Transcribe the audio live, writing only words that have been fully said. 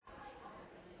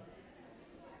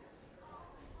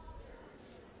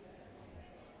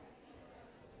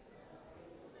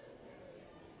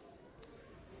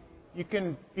You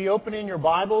can be opening your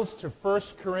Bibles to 1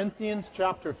 Corinthians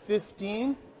chapter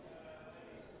 15.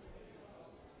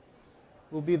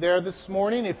 We'll be there this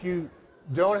morning. If you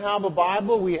don't have a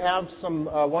Bible, we have some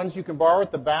ones you can borrow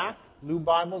at the back, blue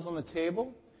Bibles on the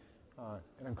table.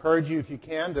 And encourage you, if you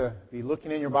can, to be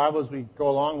looking in your Bible as we go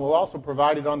along. We'll also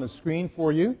provide it on the screen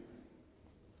for you.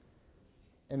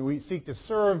 And we seek to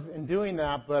serve in doing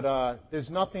that, but there's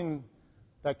nothing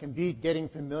that can beat getting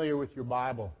familiar with your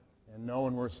Bible and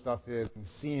knowing where stuff is and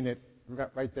seeing it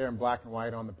right there in black and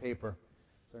white on the paper.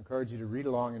 So I encourage you to read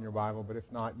along in your Bible, but if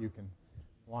not, you can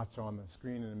watch on the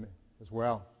screen as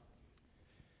well.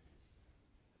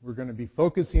 We're going to be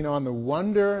focusing on the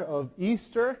wonder of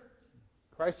Easter,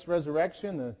 Christ's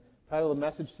resurrection. The title of the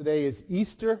message today is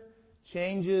Easter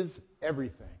Changes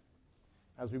Everything.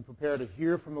 As we prepare to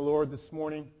hear from the Lord this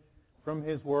morning, from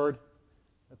His Word,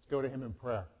 let's go to Him in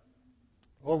prayer.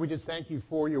 Lord, we just thank You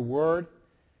for Your Word.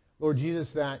 Lord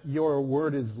Jesus, that Your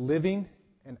Word is living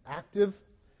and active,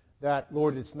 that,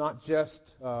 Lord, it's not just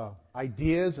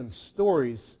ideas and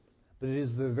stories, but it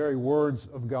is the very words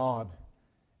of God.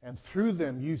 And through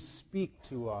them, You speak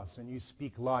to us and You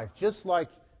speak life. Just like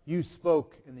You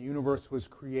spoke and the universe was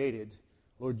created,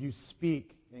 Lord, You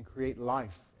speak and create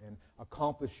life and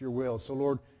accomplish Your will. So,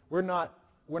 Lord, we're not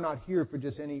here for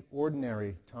just any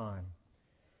ordinary time.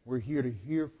 We're here to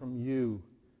hear from You,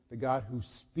 the God who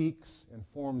speaks and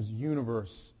forms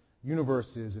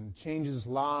universes and changes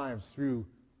lives through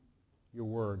Your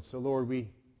Word. So, Lord, we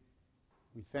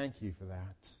thank You for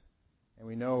that. And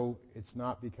we know it's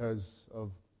not because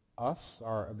of us,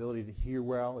 our ability to hear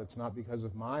well. It's not because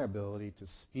of my ability to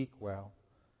speak well.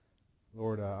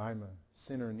 Lord, I'm a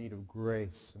sinner in need of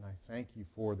grace, and I thank You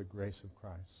for the grace of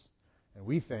Christ. And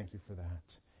we thank You for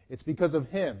that. It's because of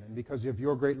Him and because of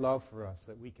Your great love for us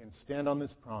that we can stand on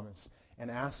this promise and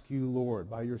ask You, Lord,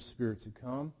 by Your Spirit to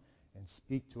come and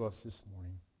speak to us this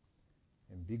morning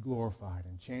and be glorified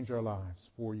and change our lives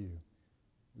for You.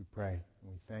 We pray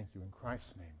and we thank You in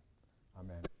Christ's name.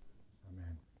 Amen.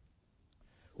 Amen.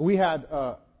 Well, we had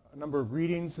a number of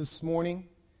readings this morning,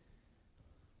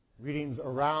 readings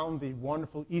around the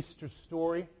wonderful Easter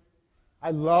story.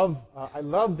 I love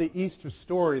the Easter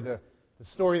story, the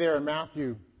story there in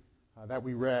Matthew that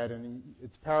we read, and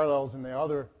its parallels in the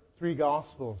other three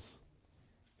Gospels.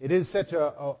 It is such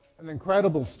an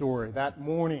incredible story. That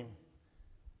morning,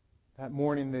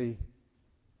 the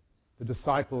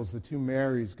disciples, the two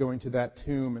Marys, going to that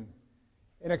tomb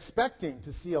and expecting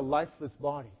to see a lifeless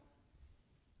body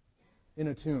in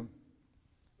a tomb.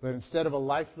 But instead of a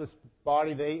lifeless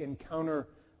body, they encounter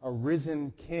a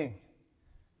risen King.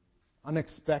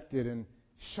 Unexpected and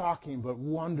shocking, but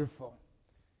wonderful.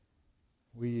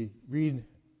 We read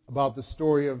about the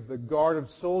story of the guard of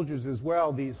soldiers as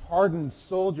well. These hardened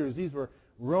soldiers, these were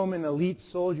Roman elite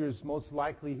soldiers, most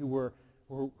likely, who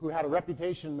had a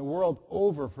reputation in the world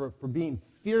over for being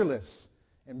fearless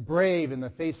and brave in the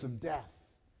face of death.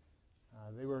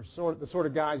 They were the sort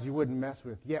of guys you wouldn't mess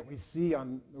with. Yet we see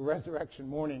on the resurrection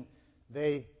morning,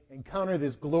 they encounter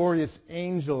this glorious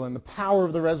angel and the power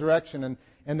of the resurrection,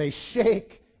 and they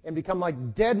shake and become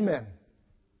like dead men,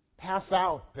 pass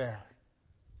out there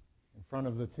in front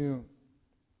of the tomb.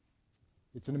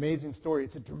 It's an amazing story.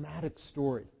 It's a dramatic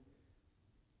story.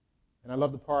 And I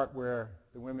love the part where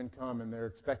the women come and they're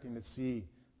expecting to see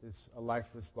a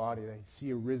lifeless body. They see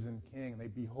a risen King, and they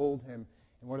behold Him.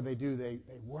 And what do? They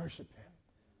worship Him.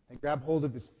 They grab hold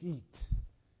of His feet.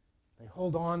 They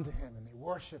hold on to Him, and they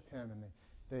worship Him.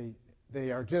 And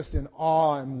they are just in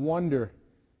awe and wonder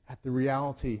at the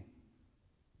reality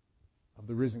of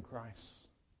the risen Christ.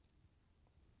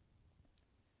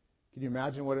 Can you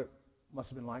imagine what it must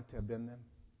have been like to have been them?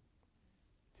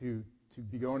 To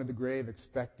be going to the grave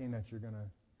expecting that you're going to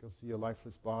go see a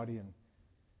lifeless body. And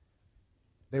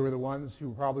they were the ones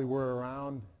who probably were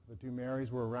around, the two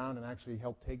Marys were around and actually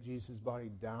helped take Jesus' body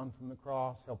down from the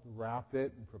cross, helped wrap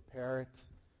it and prepare it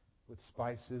with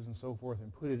spices and so forth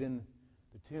and put it in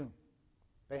the tomb.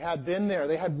 They had been there.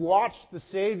 They had watched the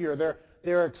Savior,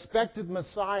 their expected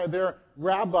Messiah, their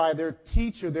rabbi, their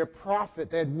teacher, their prophet.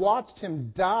 They had watched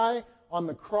Him die on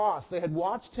the cross. They had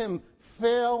watched Him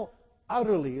fail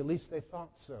utterly, at least they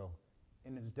thought so,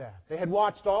 in His death. They had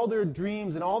watched all their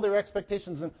dreams and all their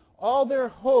expectations and all their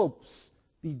hopes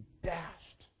be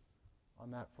dashed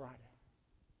on that Friday.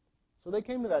 So they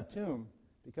came to that tomb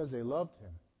because they loved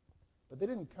Him. But they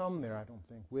didn't come there, I don't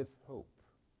think, with hope.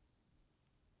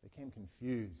 They came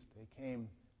confused. They came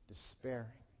despairing.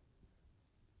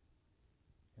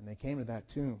 And they came to that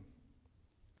tomb,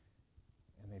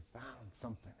 and they found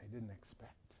something they didn't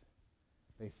expect.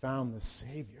 They found the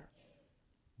Savior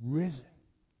risen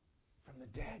from the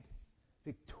dead.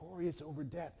 victorious over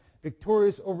death,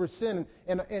 victorious over sin.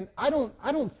 And I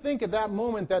don't think at that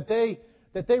moment that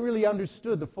they really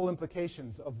understood the full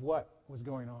implications of what was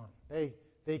going on.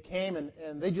 They came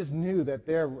and they just knew that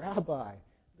their rabbi,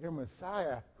 their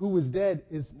Messiah, who was dead,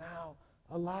 is now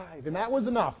alive. And that was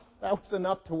enough. That was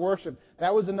enough to worship.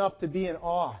 That was enough to be in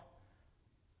awe.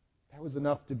 That was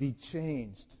enough to be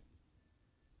changed.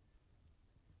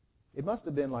 It must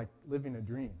have been like living a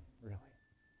dream, really.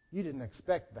 You didn't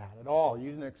expect that at all. You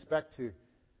didn't expect to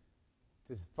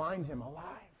find him alive.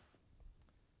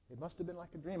 It must have been like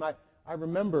a dream. I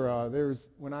remember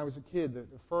when I was a kid, the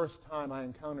first time I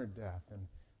encountered death, and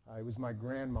it was my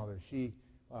grandmother. She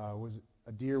was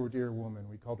a dear woman.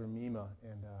 We called her Mima,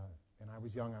 and I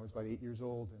was young. I was about 8 years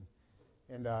old,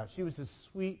 and she was this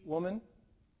sweet woman,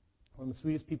 one of the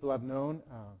sweetest people I've known.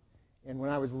 And when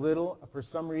I was little, for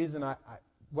some reason,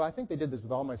 I think they did this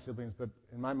with all my siblings, but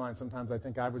in my mind, sometimes I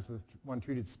think I was the one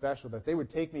treated special, that they would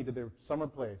take me to their summer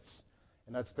place,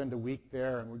 and I'd spend a week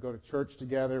there, and we'd go to church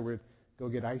together. We'd go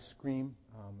get ice cream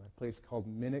at a place called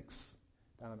Minix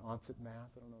down in Onset, Mass.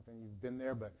 I don't know if any of you have been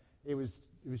there, but it was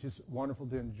just wonderful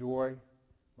to enjoy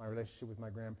my relationship with my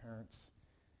grandparents.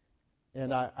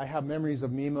 And I have memories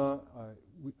of Mima.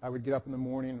 I would get up in the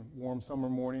morning, warm summer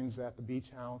mornings at the beach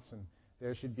house, and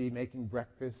there she'd be making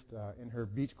breakfast in her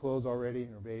beach clothes already,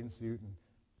 in her bathing suit and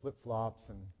flip-flops,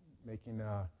 and making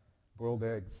boiled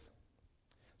eggs.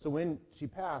 So when she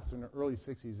passed in the early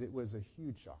 60s, it was a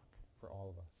huge shock for all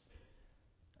of us.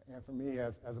 And for me,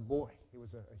 as a boy, it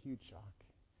was a huge shock.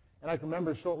 And I can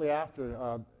remember shortly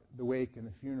after the wake and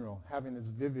the funeral, having this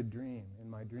vivid dream in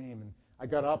my dream. And I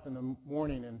got up in the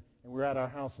morning, and we were at our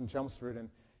house in Chelmsford, and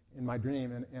in my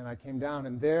dream, and I came down,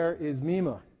 and there is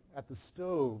Mima at the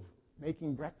stove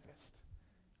making breakfast.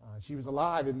 She was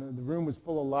alive, and the room was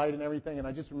full of light and everything. And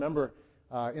I just remember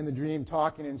in the dream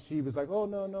talking, and she was like, "Oh,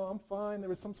 no, I'm fine. There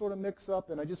was some sort of mix-up."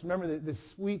 And I just remember this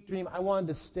sweet dream. I wanted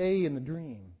to stay in the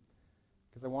dream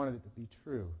because I wanted it to be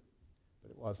true,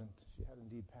 but it wasn't. She had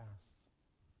indeed passed.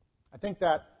 I think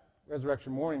that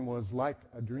resurrection morning was like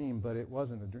a dream, but it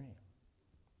wasn't a dream.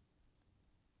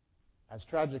 As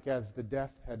tragic as the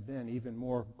death had been, even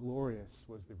more glorious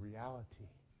was the reality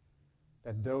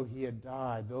that though he had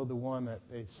died, though the one that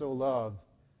they so loved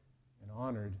and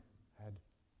honored had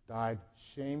died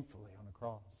shamefully on the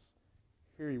cross,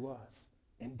 here he was,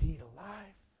 indeed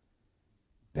alive.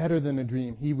 Better than a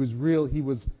dream. He was real. He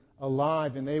was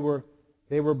alive, and they were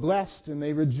blessed, and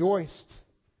they rejoiced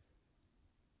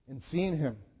in seeing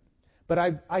him. But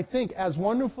I think as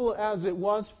wonderful as it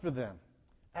was for them,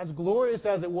 as glorious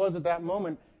as it was at that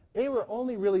moment, they were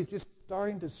only really just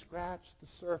starting to scratch the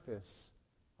surface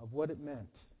of what it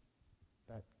meant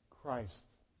that Christ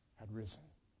had risen.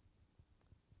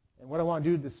 And what I want to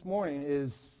do this morning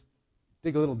is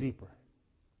dig a little deeper.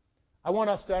 I want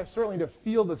us to certainly to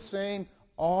feel the same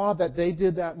awe that they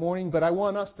did that morning, but I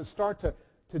want us to start to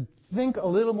think a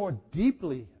little more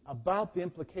deeply about the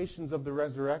implications of the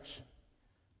resurrection,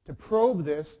 to probe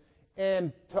this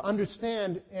and to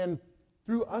understand, and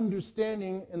through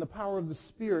understanding and the power of the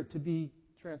Spirit to be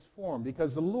transformed,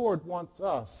 because the Lord wants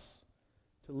us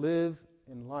to live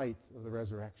in light of the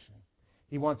resurrection.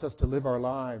 He wants us to live our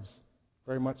lives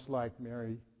very much like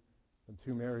Mary, the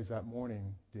two Marys that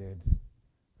morning did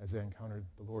as they encountered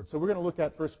the Lord. So we're going to look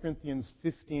at 1 Corinthians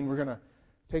 15. We're going to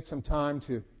take some time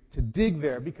to dig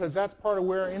there, because that's part of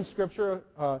where in Scripture,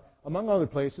 among other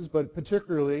places, but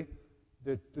particularly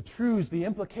the truths, the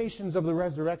implications of the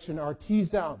resurrection are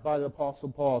teased out by the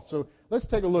Apostle Paul. So let's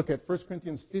take a look at 1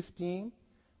 Corinthians 15.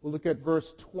 We'll look at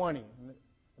verse 20.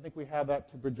 I think we have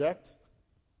that to project.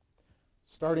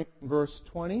 Starting in verse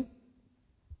 20.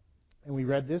 And we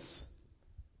read this.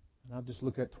 And I'll just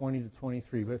look at 20 to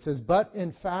 23. But it says, "But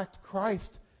in fact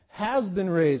Christ has been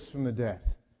raised from the dead,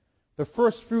 the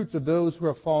first fruits of those who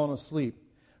have fallen asleep.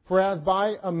 For as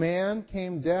by a man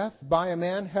came death, by a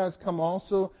man has come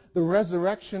also the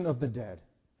resurrection of the dead.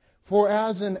 For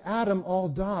as in Adam all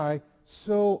die,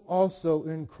 so also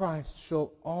in Christ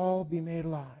shall all be made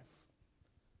alive.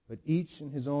 But each in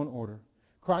his own order.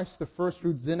 Christ the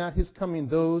firstfruits, then at his coming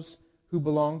those who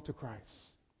belong to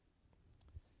Christ."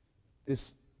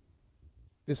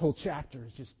 This whole chapter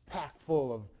is just packed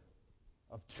full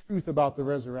of truth about the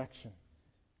resurrection.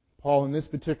 Paul, in this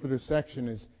particular section,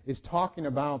 is talking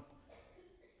about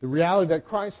the reality that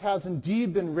Christ has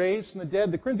indeed been raised from the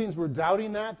dead. The Corinthians were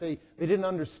doubting that. They didn't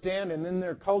understand, and in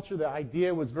their culture, the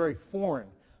idea was very foreign,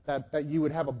 that you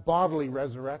would have a bodily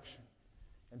resurrection.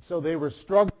 And so they were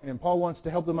struggling, and Paul wants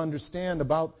to help them understand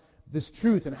about this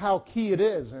truth and how key it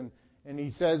is. And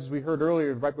he says, we heard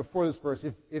earlier, right before this verse,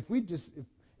 if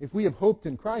we have hoped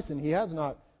in Christ and He has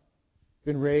not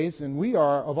been raised, and we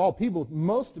are, of all people,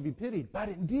 most to be pitied. But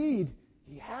indeed,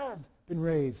 He has been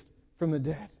raised from the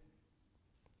dead.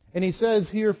 And He says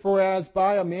here, for as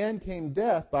by a man came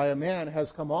death, by a man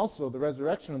has come also the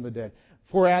resurrection of the dead.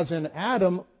 For as in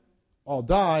Adam all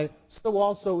die, so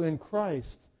also in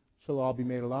Christ shall all be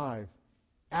made alive.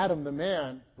 Adam the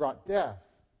man brought death.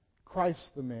 Christ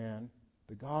the man,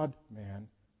 the God-man,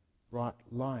 brought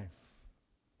life.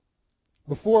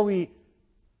 Before we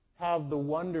have the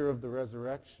wonder of the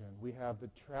resurrection, we have the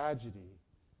tragedy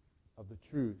of the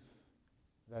truth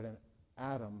that in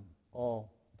Adam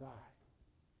all die.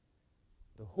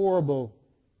 The horrible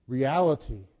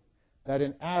reality that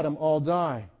in Adam all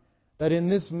die. That in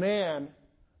this man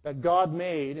that God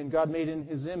made, and God made in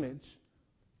His image,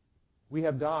 we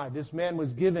have died. This man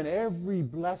was given every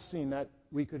blessing that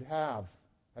we could have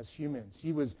as humans.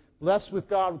 He was blessed with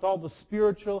God with all the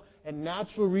spiritual and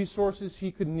natural resources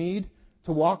he could need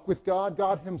to walk with God.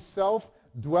 God Himself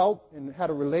dwelt and had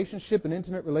a relationship, an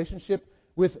intimate relationship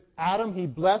with Adam. He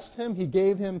blessed him. He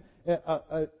gave him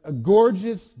a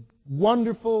gorgeous,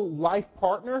 wonderful life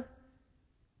partner.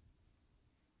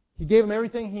 He gave him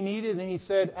everything he needed, and He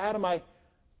said, Adam, I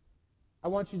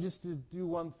want you just to do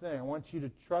one thing. I want you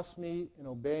to trust me and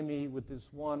obey me with this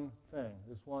one thing,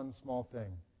 this one small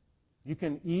thing. You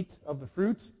can eat of the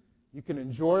fruit. You can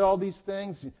enjoy all these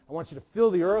things. I want you to fill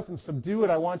the earth and subdue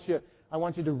it. I want you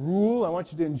to rule. I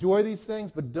want you to enjoy these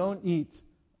things, but don't eat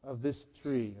of this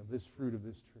tree, of this fruit of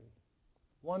this tree.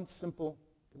 One simple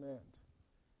command.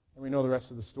 And we know the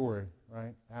rest of the story,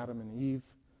 right? Adam and Eve,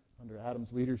 under Adam's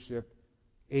leadership,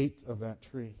 ate of that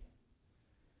tree.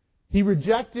 He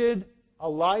rejected a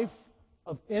life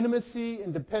of intimacy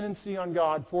and dependency on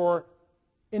God for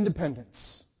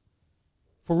independence,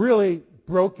 for really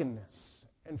brokenness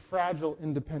and fragile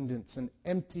independence and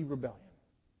empty rebellion.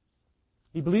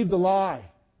 He believed the lie,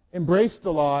 embraced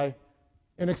the lie,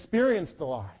 and experienced the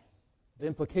lie, the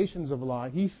implications of the lie.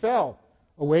 He fell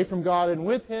away from God, and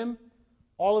with Him,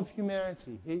 all of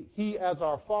humanity. He as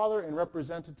our Father and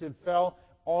representative, fell.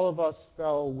 All of us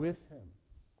fell with Him.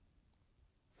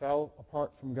 Fell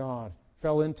apart from God.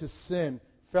 Fell into sin.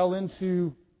 Fell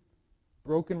into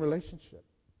broken relationship.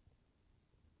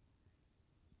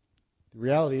 The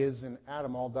reality is, in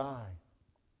Adam all die.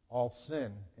 All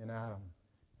sin in Adam,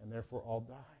 and therefore all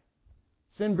die.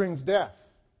 Sin brings death.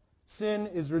 Sin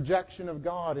is rejection of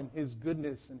God and His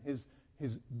goodness and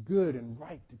His good and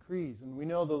right decrees. And we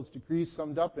know those decrees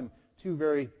summed up in two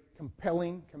very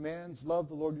compelling commands. Love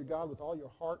the Lord your God with all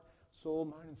your heart, soul,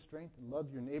 mind, and strength, and love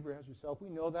your neighbor as yourself. We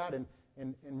know that, and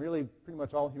really pretty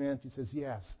much all humanity says,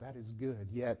 yes, that is good.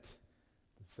 Yet,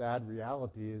 the sad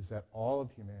reality is that all of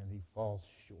humanity falls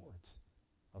short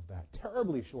of that,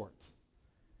 terribly short.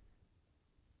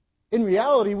 In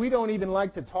reality, we don't even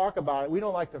like to talk about it. We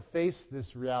don't like to face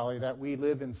this reality that we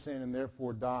live in sin and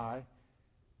therefore die.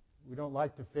 We don't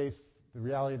like to face the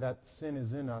reality that sin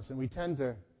is in us, and we tend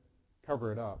to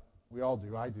cover it up. We all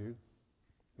do. I do.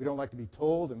 We don't like to be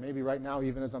told, and maybe right now,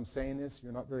 even as I'm saying this,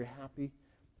 you're not very happy.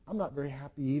 I'm not very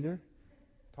happy either,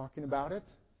 talking about it.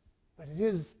 But it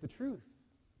is the truth.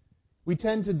 We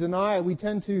tend to deny it. We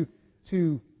tend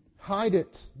to hide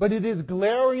it. But it is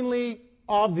glaringly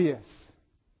obvious.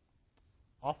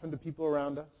 Often to people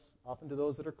around us, often to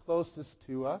those that are closest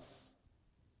to us.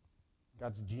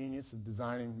 God's genius of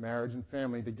designing marriage and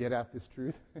family to get at this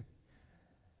truth. It's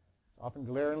often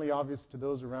glaringly obvious to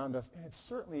those around us, and it's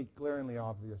certainly glaringly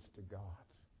obvious to God.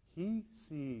 He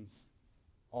sees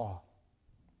all.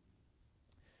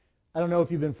 I don't know if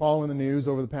you've been following the news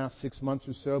over the past 6 months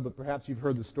or so, but perhaps you've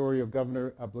heard the story of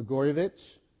Governor Blagojevich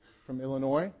from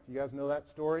Illinois. Do you guys know that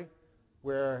story?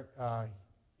 Where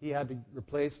he had to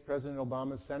replace President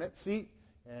Obama's Senate seat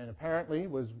and apparently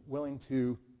was willing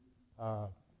to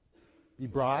be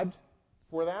bribed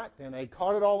for that, and they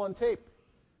caught it all on tape.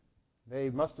 They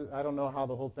must have, I don't know how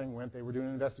the whole thing went. They were doing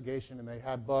an investigation, and they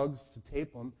had bugs to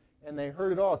tape them, and they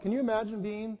heard it all. Can you imagine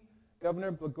being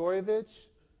Governor Blagojevich,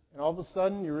 and all of a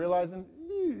sudden you're realizing,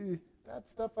 that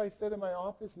stuff I said in my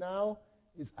office now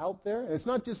is out there? And it's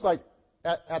not just like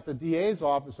at the DA's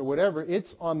office or whatever.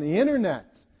 It's on the Internet,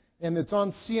 and it's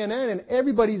on CNN, and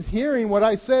everybody's hearing what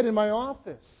I said in my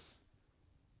office.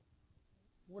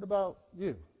 What about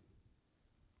you?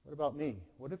 What about me?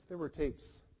 What if there were tapes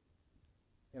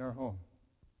in our home?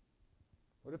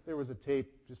 What if there was a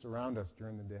tape just around us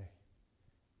during the day?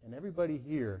 And everybody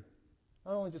here,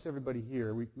 not only just everybody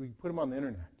here, we put them on the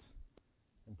Internet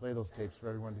and play those tapes for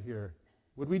everyone to hear.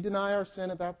 Would we deny our sin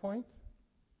at that point?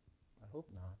 I hope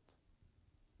not.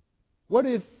 What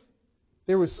if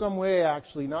there was some way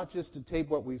actually, not just to tape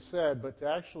what we said, but to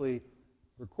actually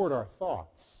record our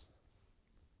thoughts?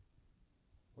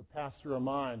 what passed through our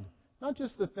mind. Not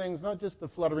just the things, not just the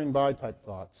fluttering by type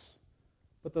thoughts,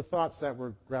 but the thoughts that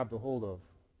were grabbed a hold of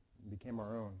and became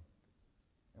our own,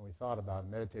 and we thought about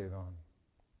and meditated on.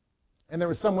 And there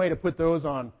was some way to put those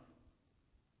on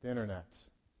the internet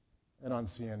and on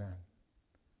CNN.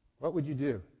 What would you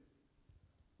do?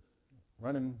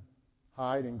 Run and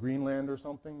hide in Greenland or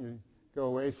something? You go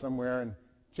away somewhere and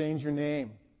change your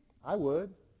name? I would.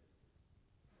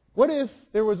 What if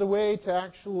there was a way to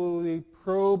actually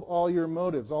probe all your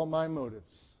motives, all my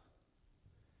motives,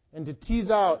 and to tease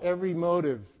out every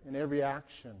motive and every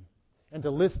action, and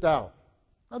to list out?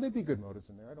 Now, there'd be good motives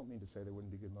in there. I don't mean to say there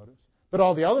wouldn't be good motives. But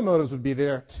all the other motives would be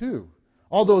there, too.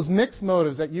 All those mixed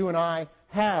motives that you and I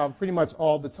have pretty much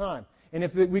all the time. And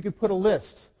if we could put a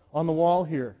list on the wall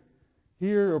here.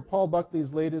 Here are Paul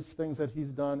Buckley's latest things that he's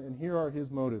done, and here are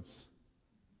his motives.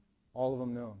 All of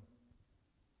them known.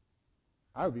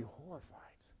 I would be horrified.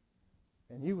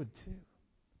 And you would too.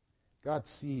 God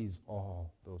sees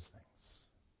all those things.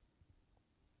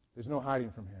 There's no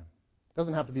hiding from Him. It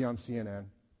doesn't have to be on CNN.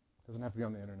 It doesn't have to be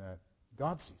on the internet.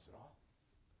 God sees it all.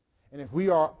 And if we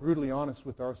are brutally honest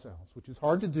with ourselves, which is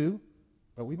hard to do,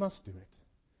 but we must do it,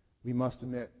 we must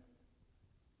admit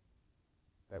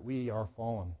that we are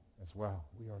fallen as well.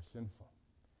 We are sinful.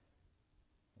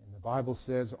 And the Bible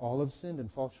says all have sinned and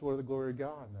fall short of the glory of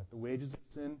God, and that the wages of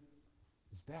sin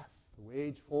is death. The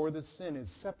wage for the sin is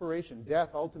separation. Death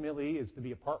ultimately is to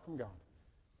be apart from God.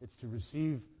 It's to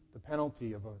receive the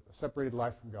penalty of a separated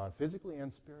life from God, physically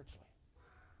and spiritually.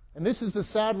 And this is the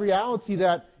sad reality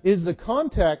that is the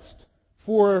context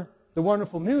for the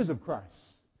wonderful news of Christ.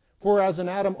 For as in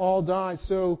Adam all die,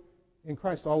 so in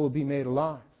Christ all will be made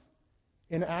alive.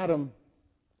 In Adam,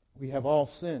 we have all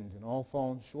sinned and all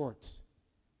fallen short.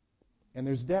 And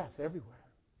there's death everywhere.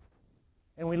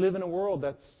 And we live in a world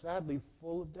that's sadly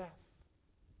full of death.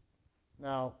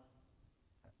 Now,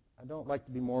 I don't like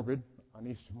to be morbid on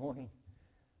Easter morning,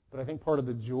 but I think part of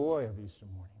the joy of Easter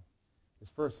morning is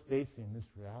first facing this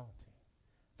reality.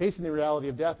 Facing the reality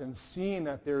of death and seeing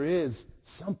that there is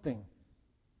something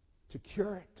to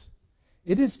cure it.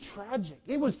 It is tragic.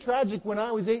 It was tragic when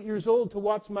I was 8 years old to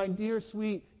watch my dear,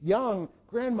 sweet, young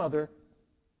grandmother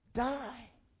die.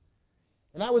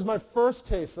 And that was my first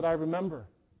taste that I remember.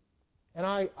 And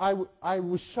I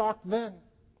was shocked then.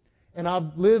 And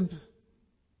I've lived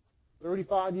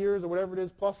 35 years or whatever it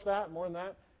is, plus that, more than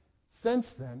that,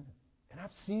 since then, and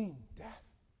I've seen death.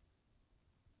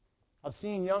 I've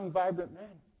seen young, vibrant men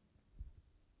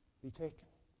be taken.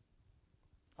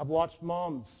 I've watched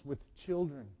moms with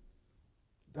children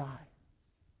die.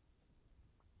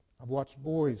 I've watched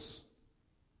boys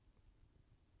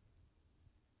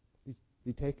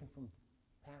be taken from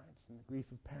parents and the grief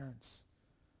of parents.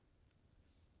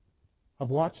 I've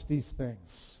watched these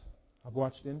things. I've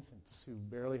watched infants who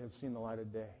barely have seen the light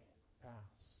of day pass.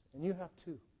 And you have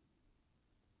too.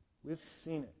 We've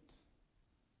seen it.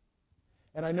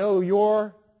 And I know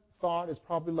your thought is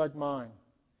probably like mine.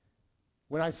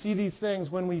 When I see these things,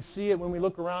 when we see it, when we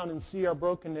look around and see our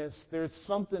brokenness, there's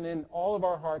something in all of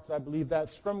our hearts, I believe,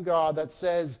 that's from God that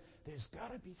says, there's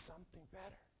got to be something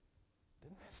better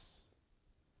than this.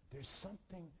 There's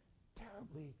something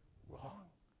terribly wrong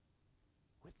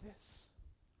with this.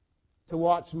 To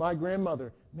watch my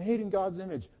grandmother, made in God's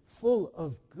image, full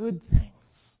of good things,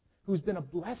 who's been a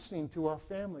blessing to our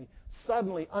family,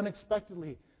 suddenly,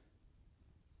 unexpectedly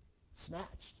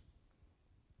snatched.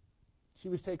 She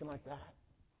was taken like that.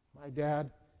 My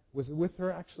dad was with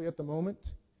her actually at the moment,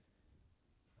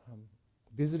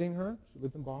 visiting her. She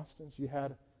lived in Boston. She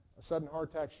had a sudden heart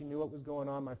attack. She knew what was going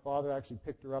on. My father actually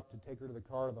picked her up to take her to the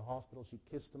car to the hospital. She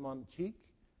kissed him on the cheek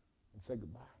and said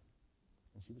goodbye.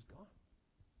 And she was gone.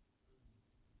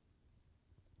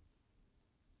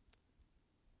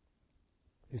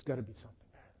 There's got to be something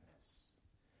better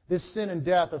than this. This sin and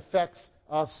death affects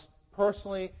us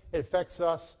personally. It affects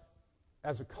us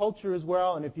as a culture as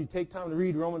well. And if you take time to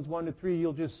read Romans 1-3,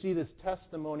 you'll just see this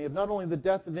testimony of not only the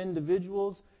death of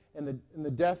individuals and the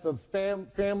death of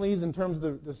families in terms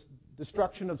of the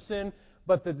destruction of sin,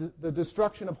 but the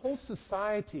destruction of whole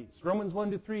societies. Romans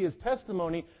 1-3 is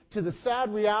testimony to the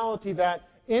sad reality that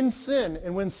in sin,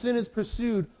 and when sin is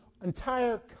pursued,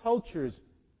 entire cultures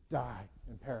die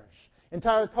and perish.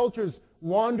 Entire cultures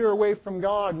wander away from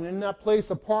God, and in that place,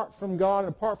 apart from God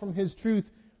and apart from His truth,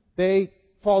 they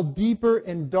fall deeper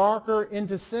and darker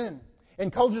into sin.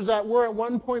 And cultures that were at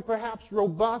one point perhaps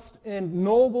robust and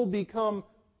noble become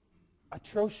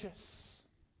atrocious.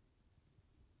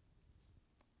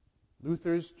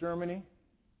 Luther's Germany,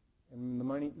 and the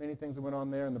many things that went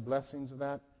on there, and the blessings of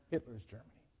that. Hitler's Germany,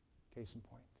 case in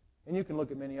point. And you can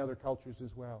look at many other cultures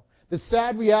as well. The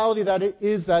sad reality that it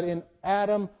is that in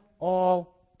Adam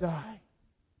all die.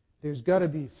 There's got to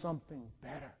be something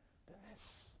better than this.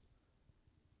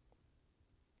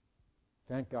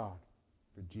 Thank God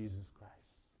for Jesus Christ.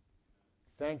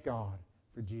 Thank God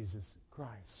for Jesus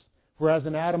Christ. For as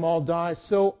in Adam all die,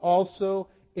 so also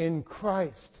in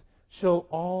Christ shall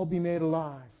all be made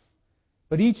alive.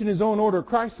 But each in his own order.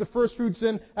 Christ the first fruits,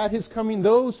 and at his coming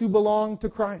those who belong to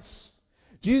Christ.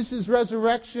 Jesus'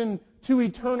 resurrection to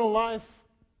eternal life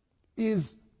is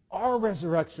our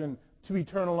resurrection to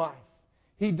eternal life.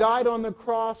 He died on the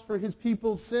cross for his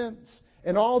people's sins.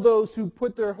 And all those who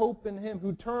put their hope in him,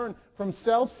 who turn from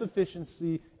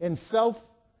self-sufficiency and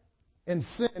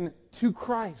sin to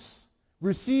Christ,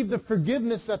 receive the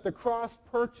forgiveness that the cross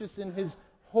purchased in his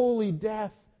holy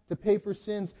death to pay for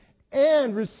sins,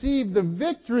 and receive the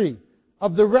victory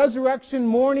of the resurrection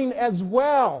morning as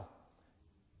well.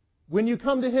 When you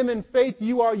come to him in faith,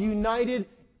 you are united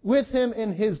with him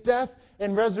in his death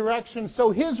and resurrection.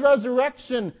 So his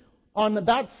resurrection on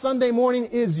that Sunday morning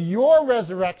is your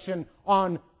resurrection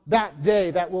on that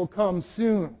day that will come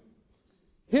soon.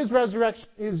 His resurrection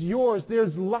is yours.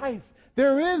 There's life.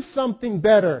 There is something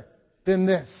better than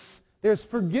this. There's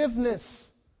forgiveness.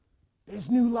 There's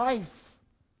new life.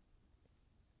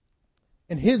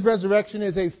 And his resurrection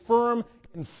is a firm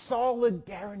and solid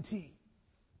guarantee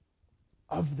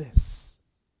of this.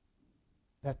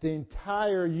 That the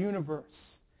entire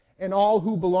universe and all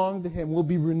who belong to him will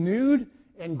be renewed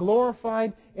and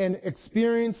glorified and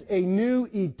experience a new,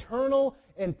 eternal,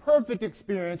 and perfect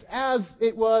experience as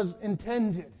it was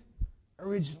intended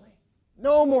originally.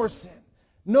 No more sin.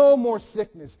 No more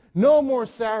sickness. No more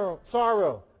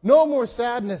sorrow. No more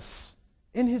sadness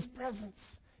in his presence.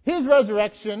 His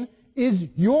resurrection is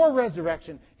your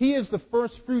resurrection. He is the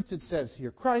first fruits, it says here.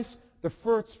 Christ, the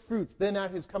first fruits. Then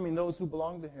at his coming, those who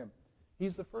belong to him.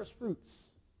 He's the first fruits.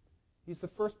 He's the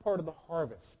first part of the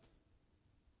harvest.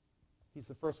 He's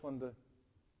the first one to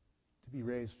be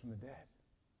raised from the dead.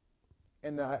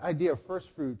 And the idea of first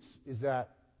fruits is that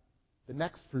the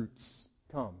next fruits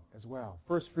come as well.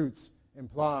 First fruits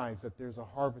implies that there's a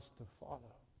harvest to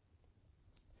follow.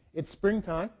 It's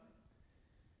springtime,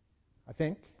 I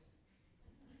think.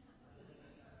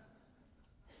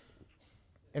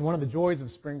 And one of the joys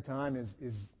of springtime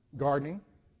is gardening.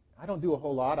 I don't do a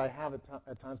whole lot. I have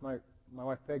at times. My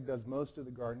wife Peg does most of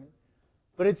the gardening.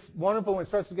 But it's wonderful when it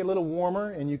starts to get a little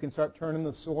warmer and you can start turning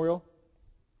the soil,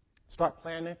 start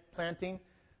planting.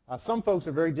 Some folks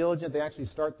are very diligent. They actually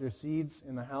start their seeds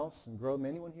in the house and grow them.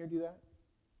 Anyone here do that?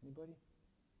 Anybody?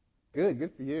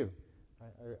 Good for you.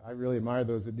 I really admire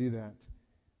those that do that.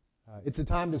 It's a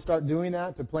time to start doing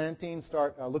that, to planting,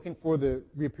 start looking for the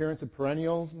reappearance of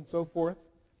perennials and so forth.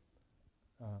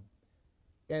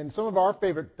 And some of our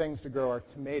favorite things to grow are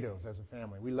tomatoes as a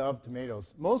family. We love tomatoes,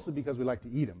 mostly because we like to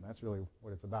eat them. That's really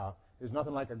what it's about. There's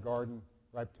nothing like a garden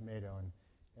ripe tomato.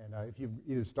 And if you've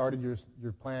either started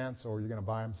your plants or you're going to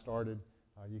buy them started,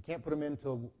 you can't put them in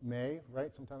until May,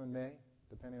 right? Sometime in May,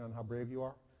 depending on how brave you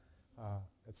are.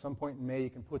 At some point in May, you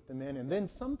can put them in. And then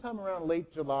sometime around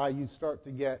late July, you start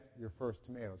to get your first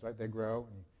tomatoes, right? They grow.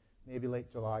 And maybe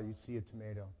late July, you see a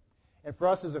tomato. And for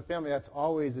us as a family, that's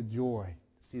always a joy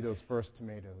to see those first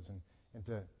tomatoes and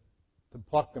to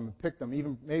pluck them and pick them,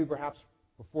 even maybe perhaps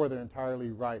before they're entirely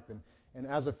ripe. And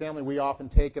as a family, we often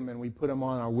take them and we put them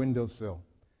on our windowsill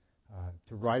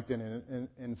to ripen, and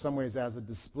in some ways as a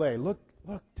display. Look,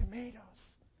 tomatoes.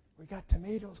 We got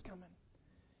tomatoes coming.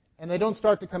 And they don't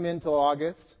start to come in until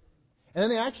August. And then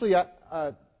they actually,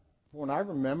 when I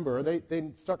remember,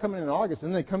 they start coming in August,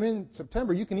 and then they come in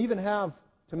September. You can even have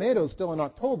tomatoes still in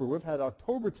October. We've had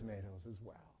October tomatoes as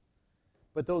well.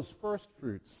 But those first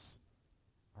fruits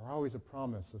are always a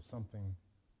promise of something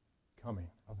coming,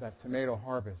 of that tomato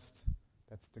harvest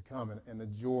that's to come, and the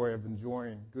joy of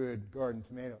enjoying good garden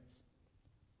tomatoes.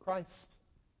 Christ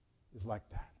is like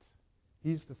that.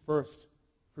 He's the first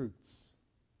fruits.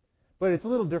 But it's a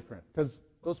little different, because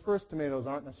those first tomatoes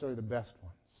aren't necessarily the best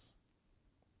ones.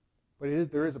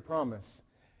 But there is a promise.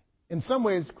 In some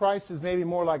ways, Christ is maybe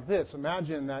more like this.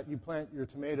 Imagine that you plant your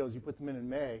tomatoes, you put them in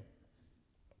May,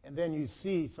 and then you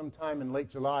see sometime in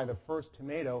late July the first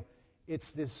tomato.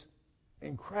 It's this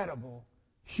incredible,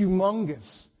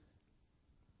 humongous,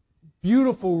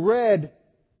 beautiful red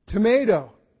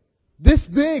tomato. This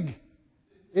big.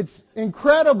 It's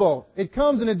incredible. It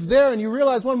comes and it's there, and you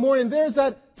realize one morning there's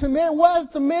that tomato. Well,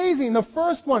 it's amazing, the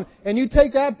first one. And you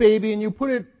take that baby and you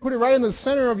put it right in the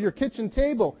center of your kitchen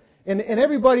table. And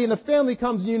everybody in the family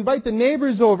comes and you invite the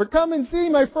neighbors over. Come and see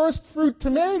my first fruit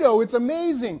tomato. It's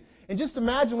amazing. And just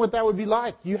imagine what that would be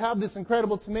like. You have this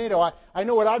incredible tomato. I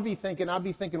know what I'd be thinking. I'd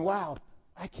be thinking, wow,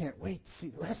 I can't wait to see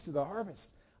the rest of the harvest.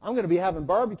 I'm going to be having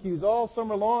barbecues all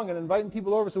summer long and inviting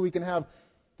people over so we can have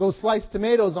those sliced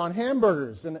tomatoes on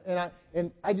hamburgers.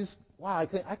 And I just, wow,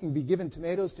 I can be giving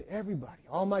tomatoes to everybody,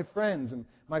 all my friends and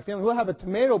my family. We'll have a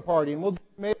tomato party and we'll do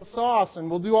tomato sauce and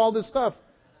we'll do all this stuff.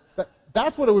 But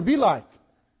that's what it would be like.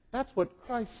 That's what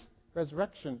Christ's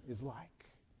resurrection is like.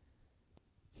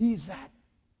 He's that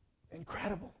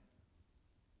incredible,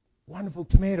 wonderful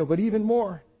tomato, but even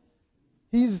more.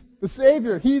 He's the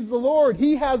Savior. He's the Lord.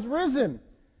 He has risen.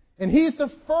 And He's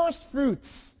the first fruits.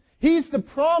 He's the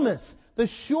promise, the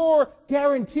sure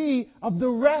guarantee of the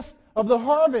rest of the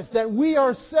harvest, that we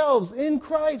ourselves in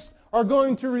Christ are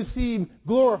going to receive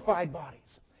glorified bodies.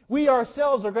 We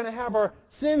ourselves are going to have our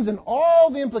sins and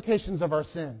all the implications of our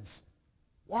sins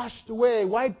washed away,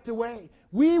 wiped away.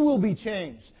 We will be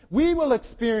changed. We will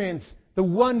experience the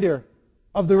wonder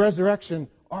of the resurrection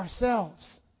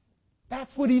ourselves.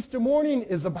 That's what Easter morning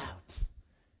is about.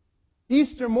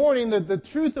 Easter morning, the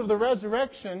truth of the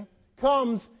resurrection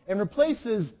comes and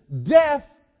replaces death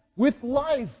with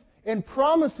life and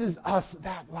promises us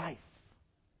that life.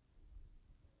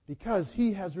 Because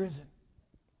He has risen.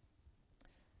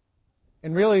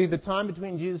 And really, the time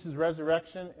between Jesus'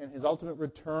 resurrection and His ultimate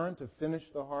return to finish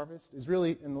the harvest is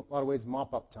really, in a lot of ways,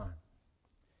 mop-up time.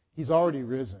 He's already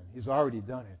risen. He's already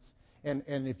done it.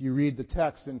 And if you read the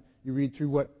text and you read through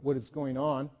what is going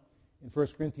on in 1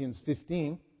 Corinthians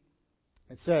 15,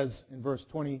 it says in verse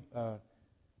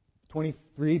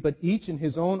 23, but each in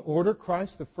his own order,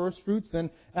 Christ the first fruits, then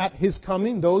at His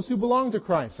coming, those who belong to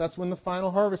Christ. That's when the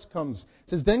final harvest comes.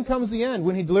 It says, then comes the end,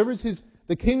 when He delivers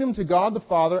the kingdom to God the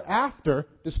Father after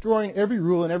destroying every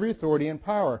rule and every authority and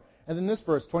power. And then this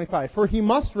verse, 25, for He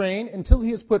must reign until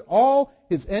He has put all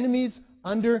His enemies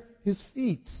under His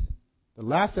feet. The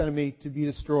last enemy to be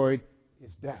destroyed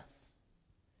is death.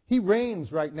 He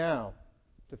reigns right now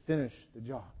to finish the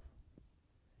job.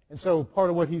 And so part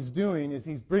of what He's doing is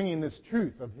He's bringing this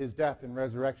truth of His death and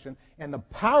resurrection and the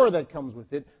power that comes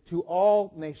with it to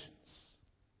all nations.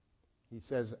 He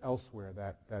says elsewhere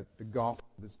that the gospel,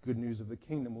 this good news of the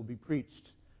kingdom, will be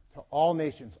preached to all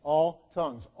nations, all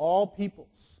tongues, all peoples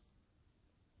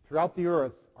throughout the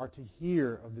earth are to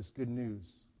hear of this good news.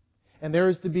 And there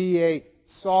is to be a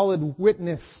solid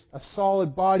witness, a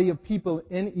solid body of people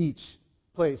in each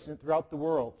place and throughout the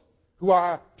world who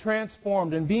are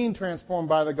transformed and being transformed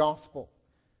by the gospel.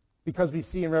 Because we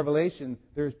see in Revelation,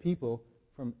 there's people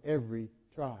from every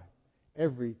tribe,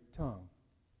 every tongue,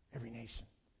 every nation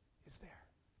is there.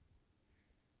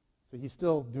 So He's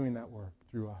still doing that work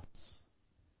through us.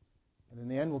 And in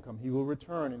the end will come. He will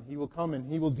return and He will come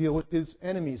and He will deal with His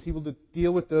enemies. He will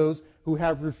deal with those who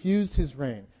have refused His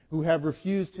reign, who have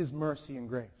refused His mercy and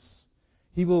grace.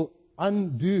 He will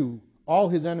undo all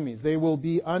His enemies. They will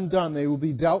be undone. They will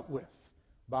be dealt with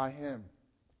by Him.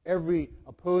 Every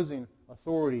opposing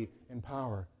authority and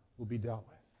power will be dealt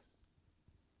with.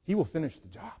 He will finish the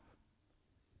job.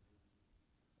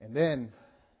 And then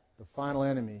the final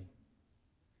enemy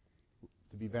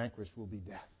to be vanquished will be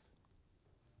death.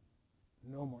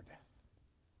 No more death.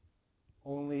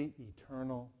 Only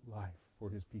eternal life for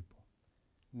His people.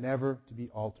 Never to be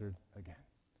altered again.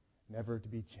 Never to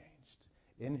be changed.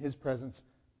 In His presence,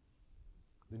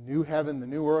 the new heaven, the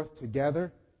new earth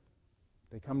together,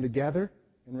 they come together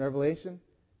in Revelation,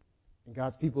 and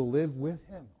God's people live with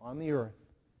Him on the earth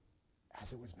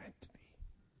as it was meant to be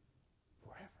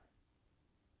forever.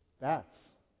 That's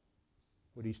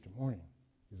what Easter morning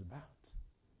is about.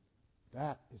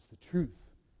 That is the truth.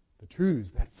 The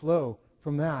truths that flow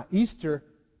from that. Easter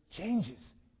changes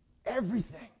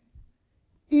everything.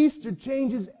 Easter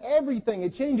changes everything.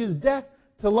 It changes death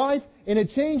to life, and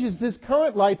it changes this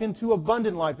current life into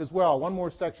abundant life as well. One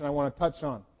more section I want to touch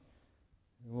on.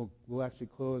 And we'll actually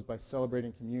close by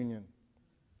celebrating communion.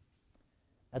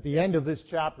 At the end of this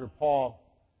chapter, Paul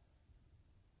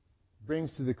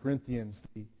brings to the Corinthians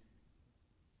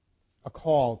a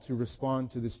call to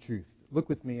respond to this truth. Look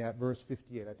with me at verse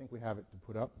 58. I think we have it to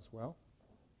put up as well.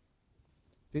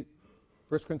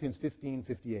 1 Corinthians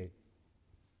 15:58.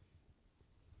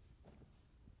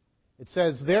 It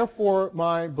says, therefore,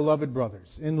 my beloved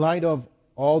brothers, in light of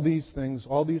all these things,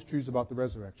 all these truths about the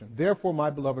resurrection, therefore, my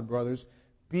beloved brothers,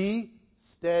 be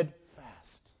steadfast,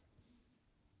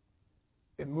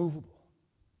 immovable,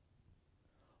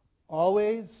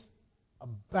 always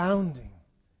abounding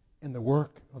in the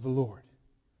work of the Lord,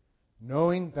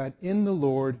 knowing that in the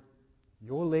Lord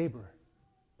your labor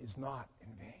is not in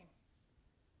vain.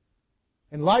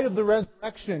 In light of the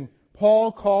resurrection,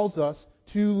 Paul calls us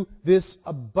to this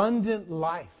abundant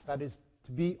life that is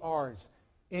to be ours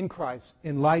in Christ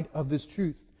in light of this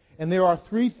truth. And there are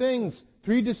three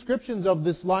descriptions of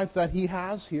this life that he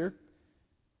has here.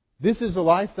 This is a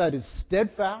life that is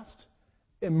steadfast,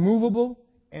 immovable,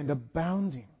 and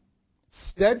abounding.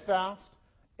 Steadfast,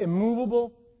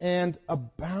 immovable, and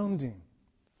abounding.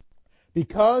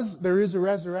 Because there is a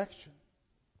resurrection.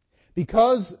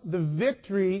 Because the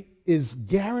victory is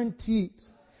guaranteed.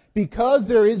 Because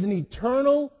there is an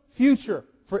eternal future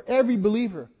for every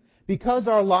believer. Because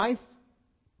our life,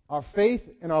 our faith,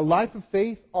 and our life of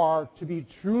faith are to be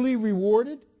truly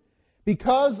rewarded.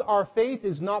 Because our faith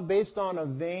is not based on a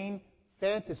vain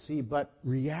fantasy, but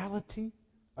reality,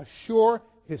 a sure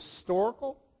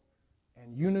historical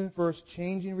and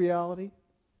universe-changing reality.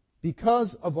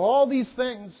 Because of all these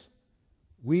things,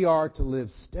 we are to live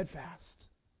steadfast,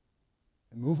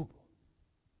 immovable,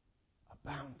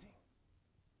 abounding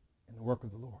in the work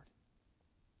of the Lord.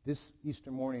 This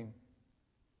Easter morning,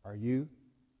 are you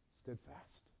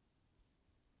steadfast,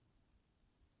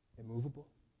 immovable,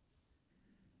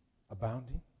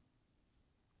 abounding?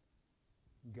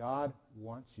 God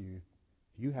wants you,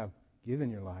 if you have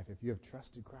given your life, if you have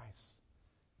trusted Christ,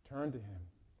 turn to Him.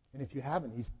 And if you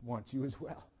haven't, He wants you as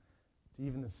well.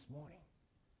 Even this morning,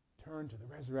 turn to the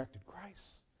resurrected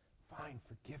Christ. Find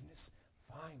forgiveness.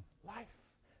 Find life.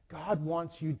 God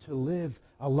wants you to live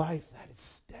a life that is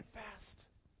steadfast,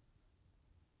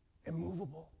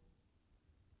 immovable,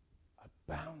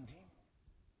 abounding.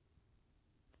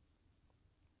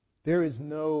 There is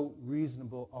no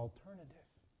reasonable alternative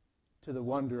to the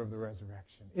wonder of the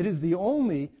resurrection. It is the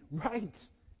only right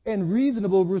and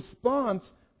reasonable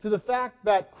response to the fact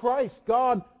that Christ,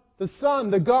 God the Son,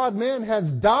 the God-man,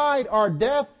 has died our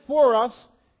death for us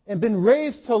and been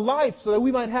raised to life so that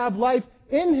we might have life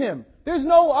in Him. There's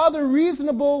no other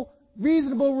reasonable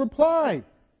reply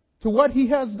to what He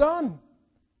has done.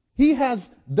 He has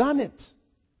done it.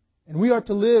 And we are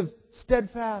to live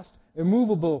steadfast,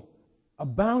 immovable,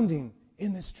 abounding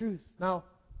in this truth. Now,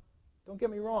 don't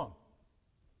get me wrong.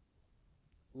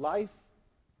 Life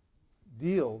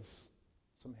deals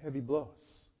some heavy blows.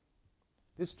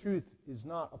 This truth is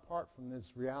not apart from this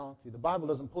reality. The Bible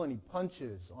doesn't pull any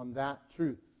punches on that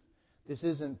truth. This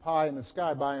isn't pie in the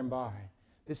sky by and by.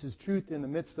 This is truth in the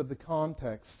midst of the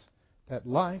context that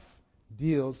life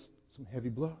deals some heavy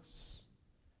blows.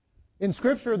 In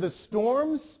Scripture, the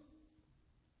storms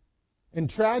and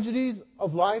tragedies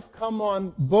of life come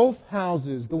on both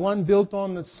houses, the one built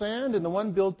on the sand and the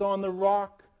one built on the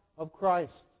rock of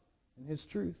Christ and His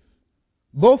truth.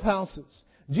 Both houses.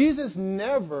 Jesus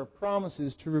never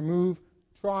promises to remove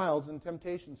trials and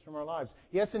temptations from our lives.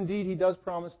 Yes, indeed, He does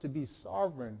promise to be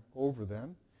sovereign over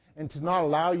them and to not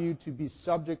allow you to be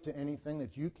subject to anything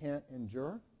that you can't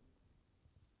endure.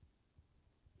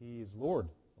 He is Lord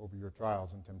over your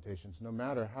trials and temptations. No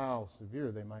matter how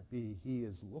severe they might be, He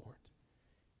is Lord.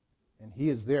 And He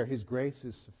is there. His grace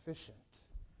is sufficient.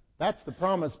 That's the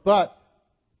promise, but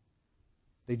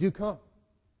they do come.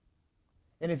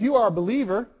 And if you are a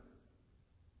believer,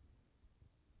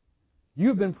 you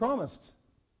have been promised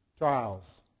trials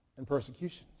and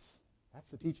persecutions. That's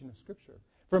the teaching of Scripture.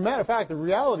 For a matter of fact, the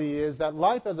reality is that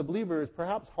life as a believer is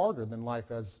perhaps harder than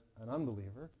life as an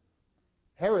unbeliever.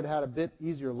 Herod had a bit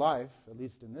easier life, at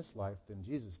least in this life, than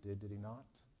Jesus did he not?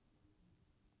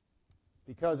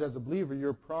 Because as a believer,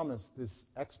 you're promised this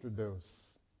extra dose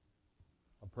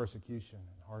of persecution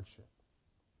and hardship.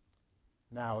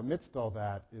 Now, amidst all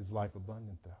that is life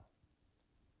abundant, though.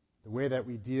 The way that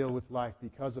we deal with life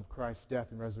because of Christ's death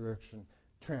and resurrection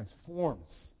transforms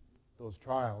those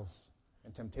trials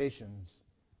and temptations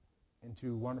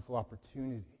into wonderful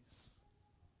opportunities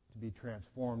to be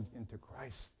transformed into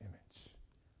Christ's image.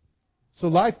 So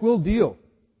life will deal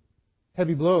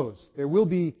heavy blows. There will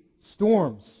be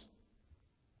storms.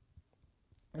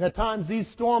 And at times these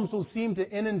storms will seem to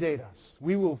inundate us.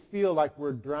 We will feel like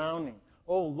we're drowning.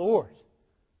 Oh Lord,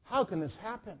 how can this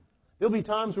happen? There'll be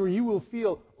times where you will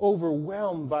feel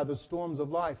overwhelmed by the storms of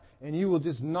life, and you will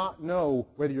just not know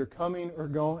whether you're coming or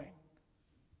going.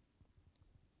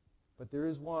 But there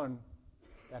is one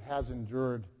that has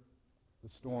endured the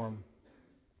storm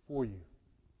for you.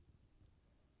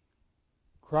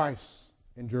 Christ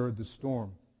endured the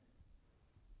storm.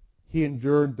 He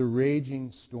endured the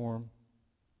raging storm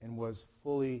and was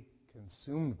fully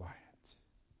consumed by it.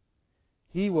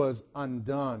 He was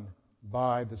undone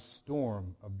by the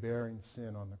storm of bearing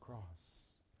sin on the cross.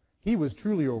 He was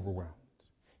truly overwhelmed.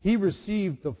 He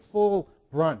received the full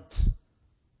brunt.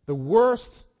 The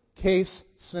worst case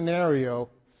scenario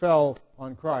fell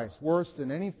on Christ, worse than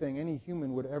anything any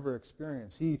human would ever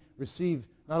experience. He received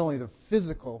not only the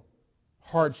physical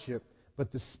hardship,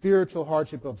 but the spiritual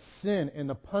hardship of sin and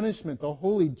the punishment, the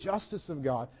holy justice of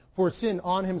God for sin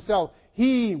on Himself.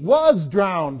 He was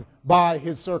drowned by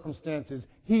His circumstances.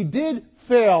 He did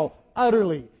fail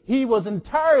utterly. He was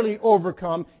entirely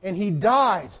overcome, and He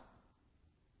died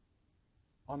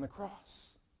on the cross,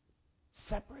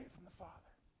 separated from the Father,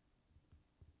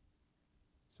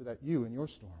 so that you in your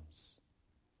storms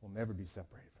will never be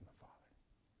separated from the Father,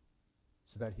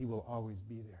 so that He will always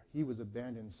be there. He was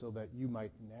abandoned so that you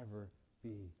might never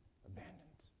be abandoned,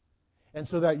 and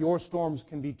so that your storms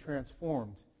can be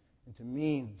transformed into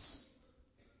means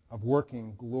of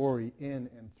working glory in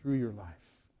and through your life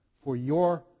for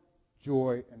your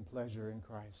joy and pleasure in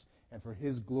Christ and for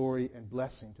His glory and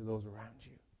blessing to those around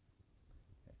you.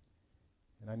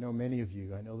 And I know many of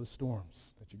you, I know the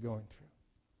storms that you're going through.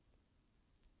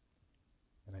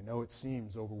 And I know it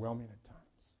seems overwhelming at times.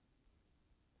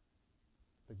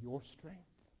 But your strength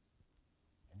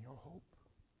and your hope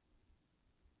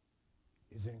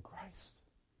is in Christ,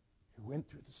 who went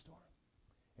through the storm,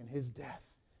 and His death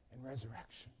and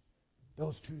resurrection.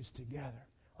 Those truths together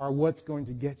are what's going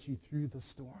to get you through the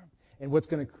storm and what's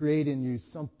going to create in you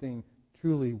something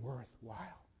truly worthwhile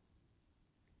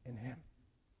in Him.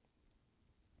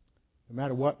 No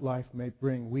matter what life may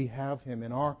bring, we have Him,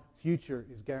 and our future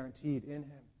is guaranteed in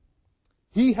Him.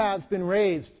 He has been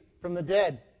raised from the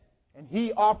dead, and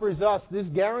He offers us this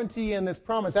guarantee and this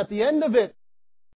promise. At the end of it,